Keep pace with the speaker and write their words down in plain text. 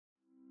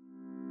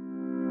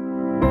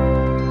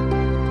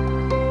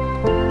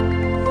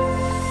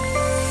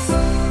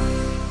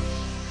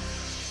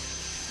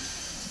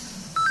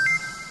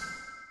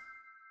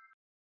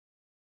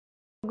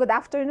good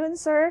afternoon,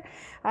 sir.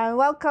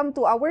 Welcome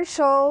to our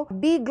show,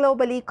 Be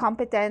Globally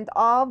Competent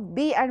of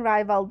Be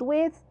Unrivaled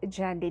with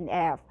Jandine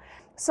F.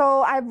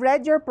 So I've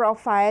read your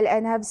profile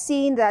and have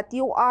seen that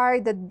you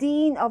are the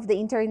Dean of the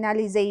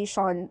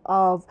Internalization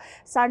of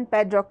San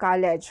Pedro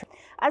College.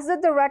 As the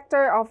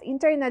Director of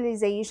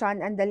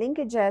Internalization and the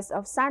Linkages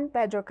of San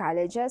Pedro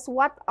Colleges,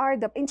 what are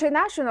the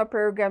international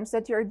programs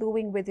that you're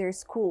doing with your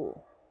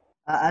school?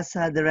 As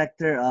a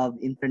Director of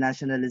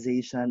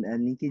Internationalization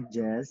and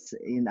Linkages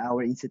in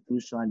our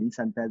institution in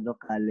San Pedro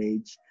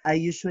College, I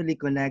usually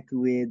connect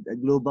with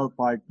global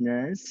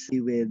partners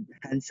with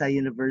Kansai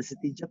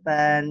University,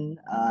 Japan,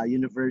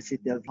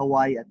 University of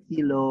Hawaii at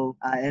Hilo,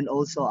 and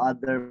also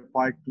other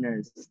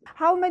partners.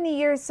 How many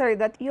years, sir,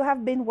 that you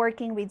have been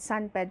working with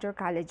San Pedro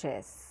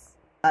Colleges?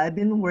 I've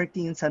been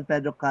working in San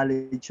Pedro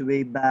College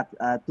way back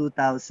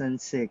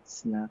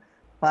 2006 na.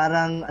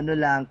 Parang ano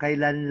lang,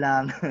 kailan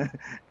lang.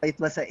 It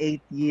was 8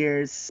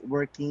 years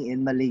working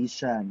in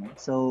Malaysia. No?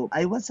 So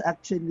I was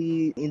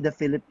actually in the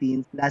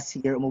Philippines last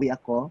year, umuwi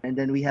ako. And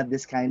then we have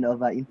this kind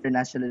of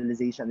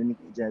internationalization and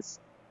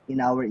linkages in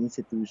our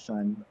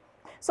institution.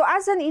 So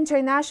as an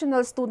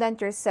international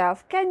student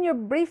yourself, can you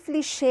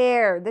briefly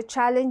share the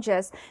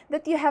challenges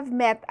that you have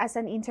met as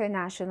an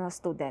international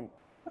student?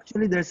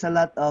 Actually, there's a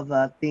lot of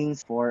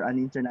things for an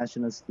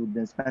international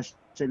student,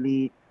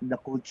 especially the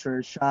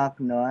culture shock,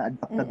 no,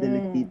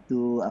 adaptability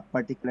to a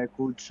particular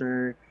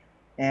culture,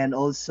 and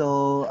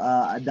also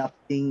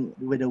adapting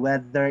with the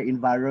weather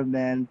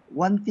environment.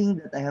 One thing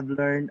that I have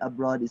learned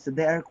abroad is that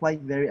they are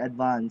quite very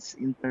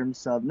advanced in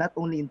terms of not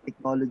only in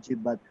technology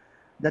but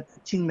the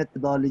teaching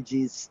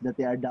methodologies that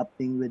they are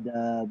adopting with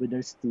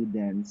their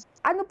students.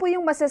 Ano po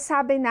yung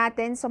masasabi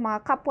natin sa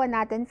mga kapwa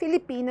natin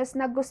Filipinos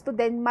na gusto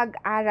din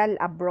mag-aral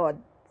abroad?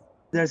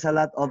 There's a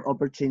lot of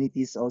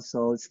opportunities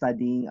also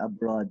studying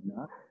abroad,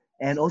 no?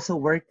 And also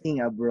working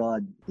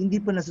abroad.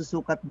 Hindi po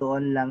nasusukat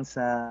doon lang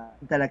sa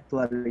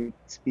intellectual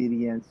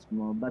experience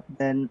mo. But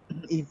then,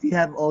 if you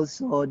have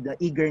also the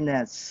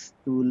eagerness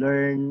to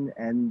learn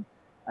and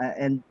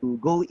to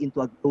go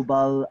into a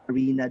global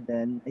arena,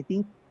 then I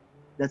think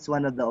that's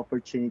one of the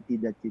opportunity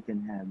that you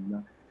can have,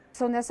 no?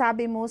 So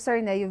nasabi mo,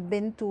 sir, na you've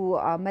been to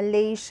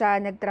Malaysia,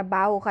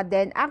 nagtrabaho ka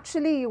din.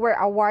 Actually, you were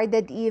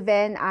awarded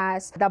even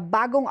as the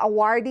Bagong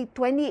Awardee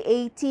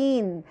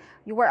 2018.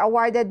 You were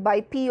awarded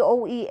by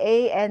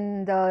POEA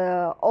and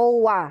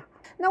OWA.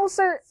 Now,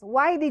 sir,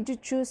 why did you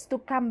choose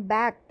to come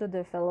back to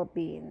the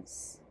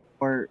Philippines?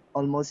 For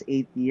almost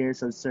 8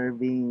 years of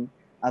serving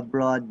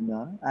abroad,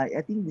 no, I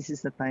think this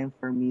is the time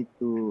for me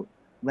to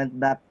went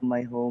back to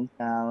my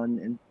hometown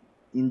and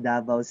in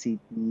Davao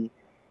City,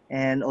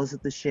 and also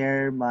to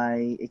share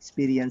my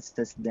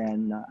experiences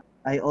then.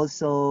 I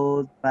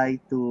also try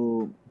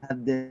to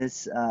have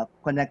this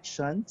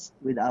connections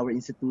with our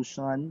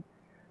institution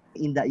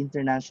in the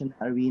international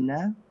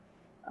arena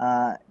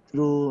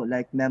through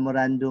like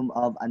memorandum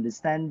of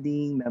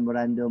understanding,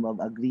 memorandum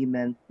of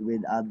agreement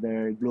with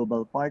other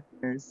global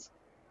partners,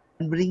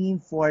 and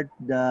bringing forth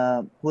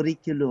the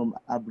curriculum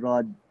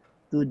abroad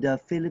to the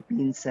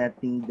Philippine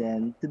setting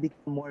then to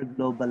become more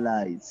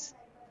globalized.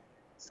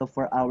 So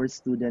for our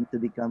student to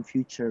become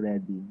future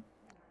ready.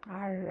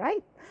 All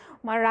right.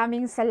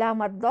 Maraming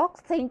salamat,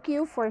 Doc. Thank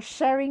you for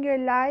sharing your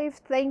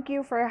life. Thank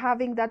you for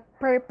having that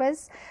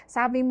purpose.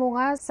 Sabi mo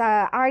nga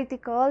sa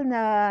article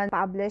na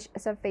publish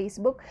sa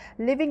Facebook,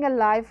 Living a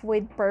Life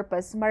with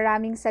Purpose.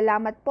 Maraming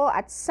salamat po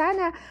at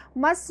sana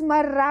mas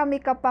marami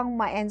ka pang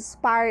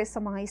ma-inspire sa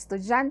mga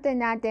estudyante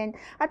natin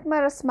at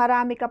mas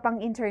marami ka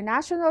pang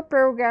international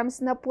programs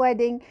na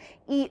pwedeng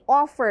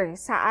i-offer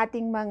sa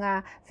ating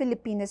mga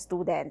Filipino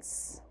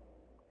students.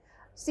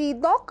 Si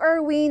Doc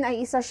Erwin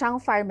ay isa siyang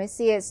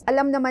pharmacist.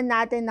 Alam naman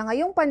natin na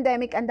ngayong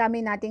pandemic ang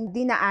dami nating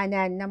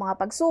dinaanan na mga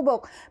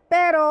pagsubok.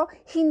 Pero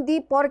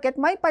hindi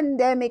porket may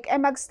pandemic ay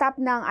mag-stop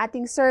na ang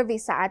ating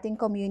service sa ating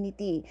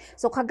community.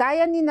 So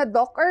kagaya ni na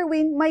Doc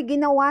Erwin, may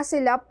ginawa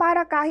sila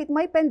para kahit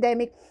may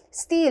pandemic,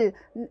 still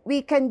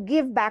we can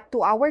give back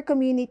to our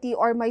community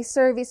or may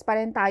service pa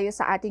rin tayo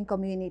sa ating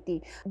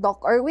community. Doc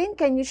Erwin,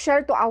 can you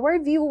share to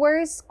our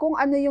viewers kung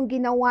ano yung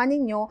ginawa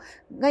ninyo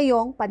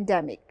ngayong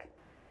pandemic?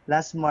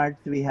 Last March,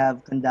 we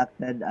have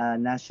conducted a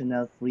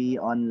national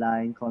free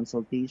online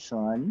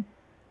consultation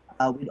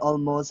with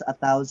almost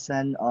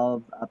 1,000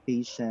 of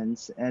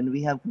patients, and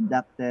we have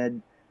conducted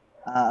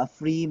a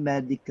free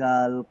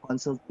medical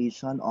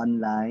consultation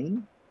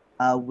online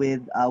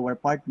with our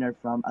partner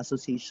from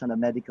Association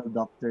of Medical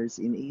Doctors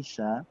in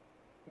Asia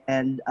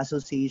and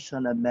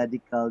Association of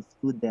Medical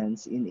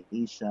Students in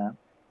Asia,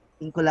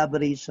 in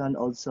collaboration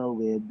also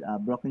with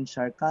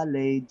Brokenshire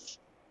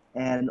College,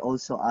 and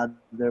also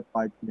other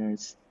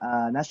partners.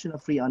 National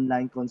Free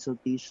Online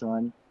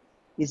Consultation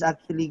is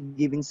actually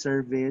giving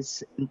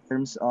service in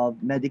terms of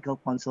medical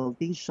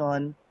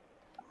consultation,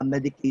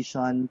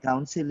 medication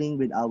counseling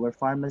with our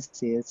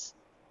pharmacists,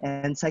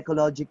 and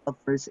psychological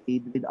first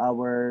aid with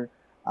our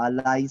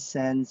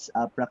licensed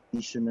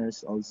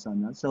practitioners also.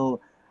 No? So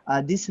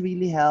this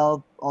really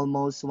helped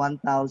almost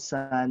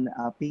 1,000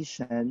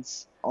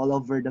 patients all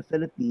over the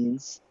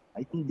Philippines.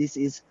 I think this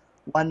is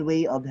one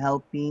way of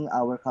helping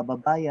our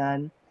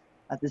kababayan,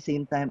 at the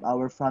same time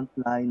our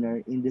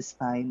frontliner in this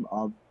time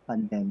of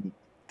pandemic.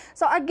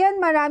 So again,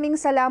 maraming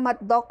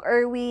salamat Doc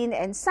Erwin,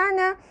 and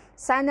sana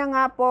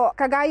nga po,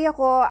 kagaya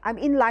ko, I'm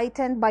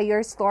enlightened by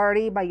your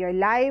story, by your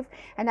life,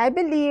 and I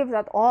believe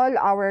that all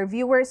our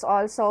viewers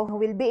also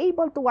who will be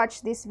able to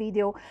watch this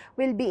video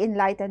will be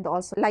enlightened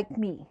also like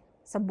me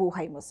sa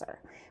buhay mo, sir.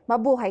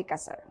 Mabuhay ka,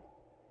 sir.